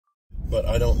but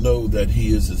I don't know that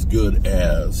he is as good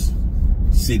as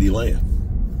CeeDee Lamb.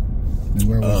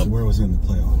 And where was he in the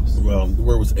playoffs? Well,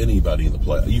 where was anybody in the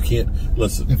playoffs? You can't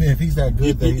listen. If he's that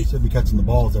good, then he should be catching the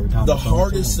balls every time. The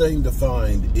hardest thing to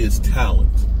find is talent.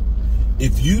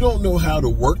 If you don't know how to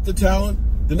work the talent,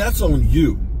 then that's on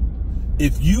you.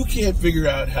 If you can't figure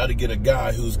out how to get a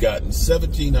guy who's gotten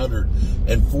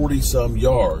 1,740 some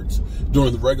yards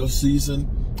during the regular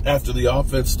season after the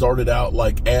offense started out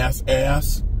like ass,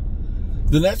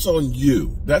 then that's on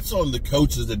you. That's on the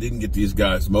coaches that didn't get these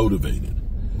guys motivated.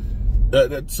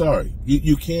 Sorry,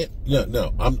 you can't.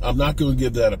 No, I'm not going to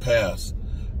give that a pass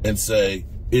and say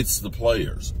it's the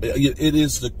players. It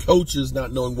is the coaches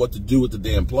not knowing what to do with the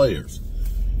damn players.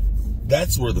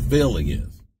 That's where the failing is.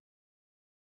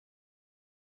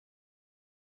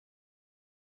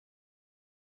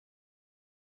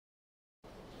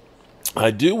 I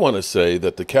do want to say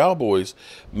that the Cowboys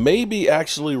may be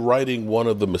actually righting one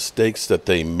of the mistakes that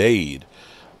they made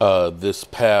this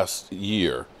past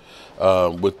year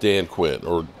with Dan Quinn,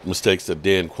 or mistakes that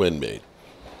Dan Quinn made.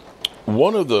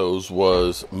 One of those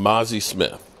was Mazi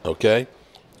Smith, okay?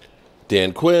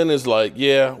 Dan Quinn is like,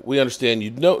 yeah, we understand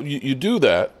you do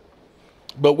that,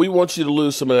 but we want you to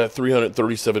lose some of that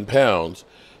 337 pounds.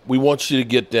 We want you to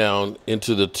get down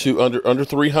into the under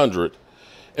 300,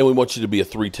 and we want you to be a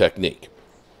 3 technique.